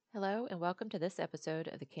Hello, and welcome to this episode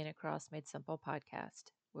of the Canicross Made Simple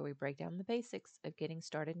podcast, where we break down the basics of getting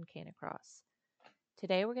started in Canicross.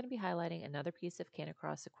 Today, we're going to be highlighting another piece of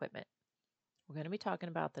Canicross equipment. We're going to be talking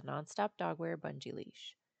about the Nonstop Dogwear Bungee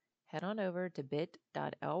Leash. Head on over to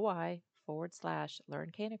bit.ly/learn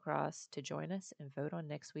Canicross to join us and vote on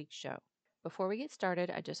next week's show. Before we get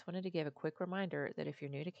started, I just wanted to give a quick reminder that if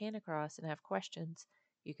you're new to Canicross and have questions,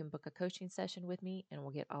 you can book a coaching session with me and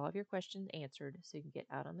we'll get all of your questions answered so you can get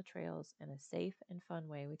out on the trails in a safe and fun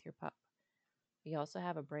way with your pup. We also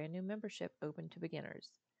have a brand new membership open to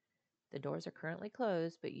beginners. The doors are currently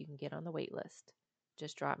closed, but you can get on the wait list.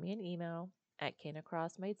 Just drop me an email at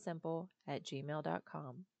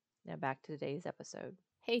canicrossmadesimple@gmail.com. Now back to today's episode.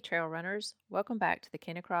 Hey trail runners, welcome back to the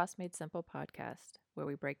Canicross Made Simple podcast, where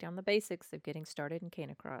we break down the basics of getting started in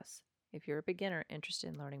Canicross. If you're a beginner interested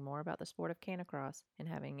in learning more about the sport of Canicross and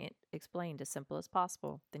having it explained as simple as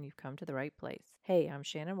possible, then you've come to the right place. Hey, I'm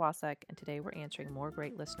Shannon Wasak, and today we're answering more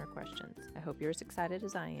great listener questions. I hope you're as excited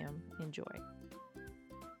as I am. Enjoy.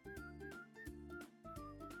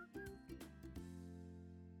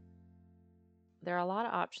 There are a lot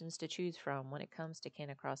of options to choose from when it comes to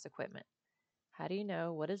Canicross equipment. How do you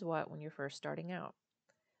know what is what when you're first starting out?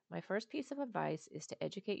 My first piece of advice is to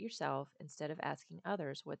educate yourself instead of asking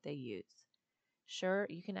others what they use. Sure,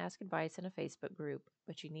 you can ask advice in a Facebook group,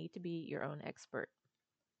 but you need to be your own expert.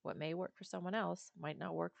 What may work for someone else might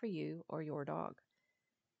not work for you or your dog.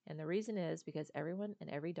 And the reason is because everyone and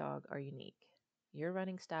every dog are unique. Your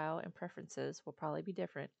running style and preferences will probably be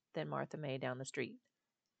different than Martha May down the street.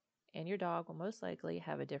 And your dog will most likely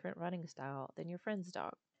have a different running style than your friend's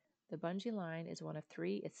dog. The bungee line is one of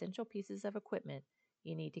 3 essential pieces of equipment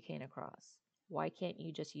you need to Canicross. Why can't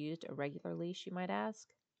you just use a regular leash, you might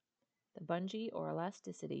ask? The bungee or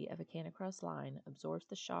elasticity of a Canicross line absorbs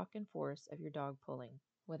the shock and force of your dog pulling.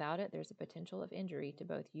 Without it, there's a potential of injury to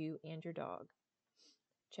both you and your dog.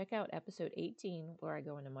 Check out episode 18 where I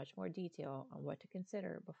go into much more detail on what to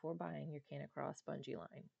consider before buying your Canicross bungee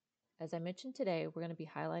line. As I mentioned today, we're going to be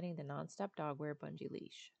highlighting the Nonstop Dogwear Bungee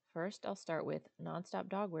Leash. First, I'll start with Nonstop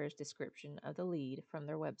Dogwear's description of the lead from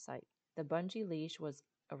their website. The bungee leash was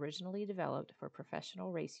originally developed for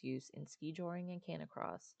professional race use in ski joring and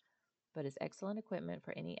Canicross, but is excellent equipment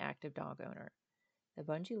for any active dog owner. The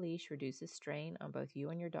bungee leash reduces strain on both you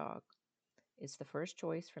and your dog. It's the first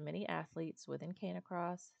choice for many athletes within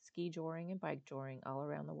Canicross, ski joring, and bike joring all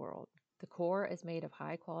around the world. The core is made of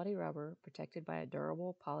high-quality rubber protected by a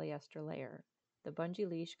durable polyester layer. The bungee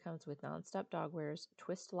leash comes with Nonstop Dogwear's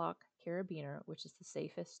Twist Lock Carabiner, which is the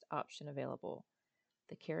safest option available.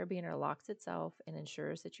 The carabiner locks itself and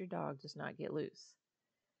ensures that your dog does not get loose.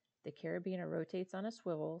 The carabiner rotates on a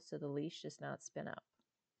swivel so the leash does not spin up.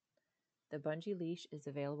 The bungee leash is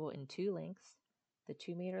available in 2 lengths. The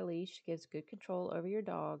 2-meter leash gives good control over your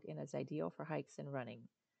dog and is ideal for hikes and running.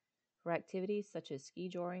 For activities such as ski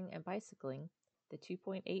joring and bicycling, the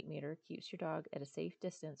 2.8 meter keeps your dog at a safe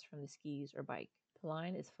distance from the skis or bike. The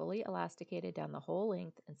line is fully elasticated down the whole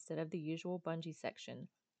length instead of the usual bungee section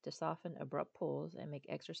to soften abrupt pulls and make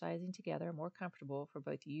exercising together more comfortable for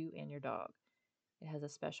both you and your dog. It has a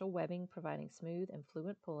special webbing providing smooth and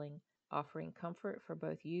fluent pulling, offering comfort for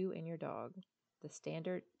both you and your dog. The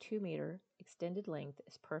standard 2-meter extended length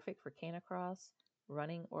is perfect for Canicross,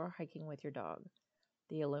 running, or hiking with your dog.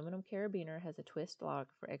 The aluminum carabiner has a twist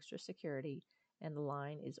lock for extra security, and the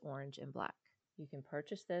line is orange and black. You can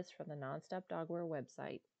purchase this from the Nonstop Dogwear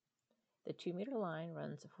website. The 2-meter line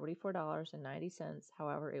runs $44.90,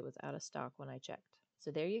 however, it was out of stock when I checked.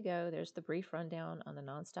 So there you go, there's the brief rundown on the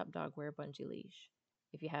Nonstop Dogwear Bungee Leash.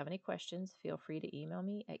 If you have any questions, feel free to email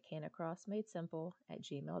me at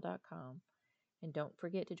canicrossmadesimple@gmail.com. And don't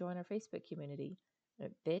forget to join our Facebook community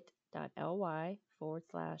at bit.ly/learn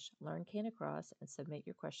Canicross and submit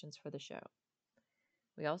your questions for the show.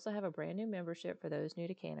 We also have a brand new membership for those new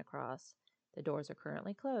to Canicross. The doors are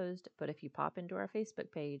currently closed, but if you pop into our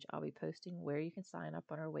Facebook page, I'll be posting where you can sign up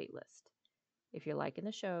on our wait list. If you're liking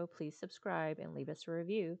the show, please subscribe and leave us a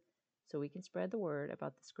review so we can spread the word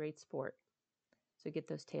about this great sport. So get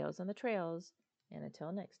those tails on the trails, and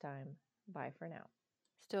until next time, bye for now.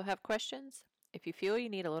 Still have questions? If you feel you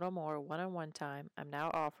need a little more one-on-one time, I'm now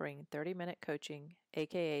offering 30-minute coaching,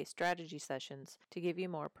 aka strategy sessions, to give you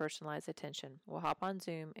more personalized attention. We'll hop on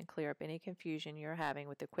Zoom and clear up any confusion you're having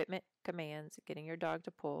with equipment, commands, getting your dog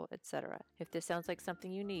to pull, etc. If this sounds like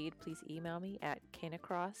something you need, please email me at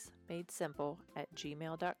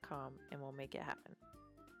canicrossmadesimple@gmail.com and we'll make it happen.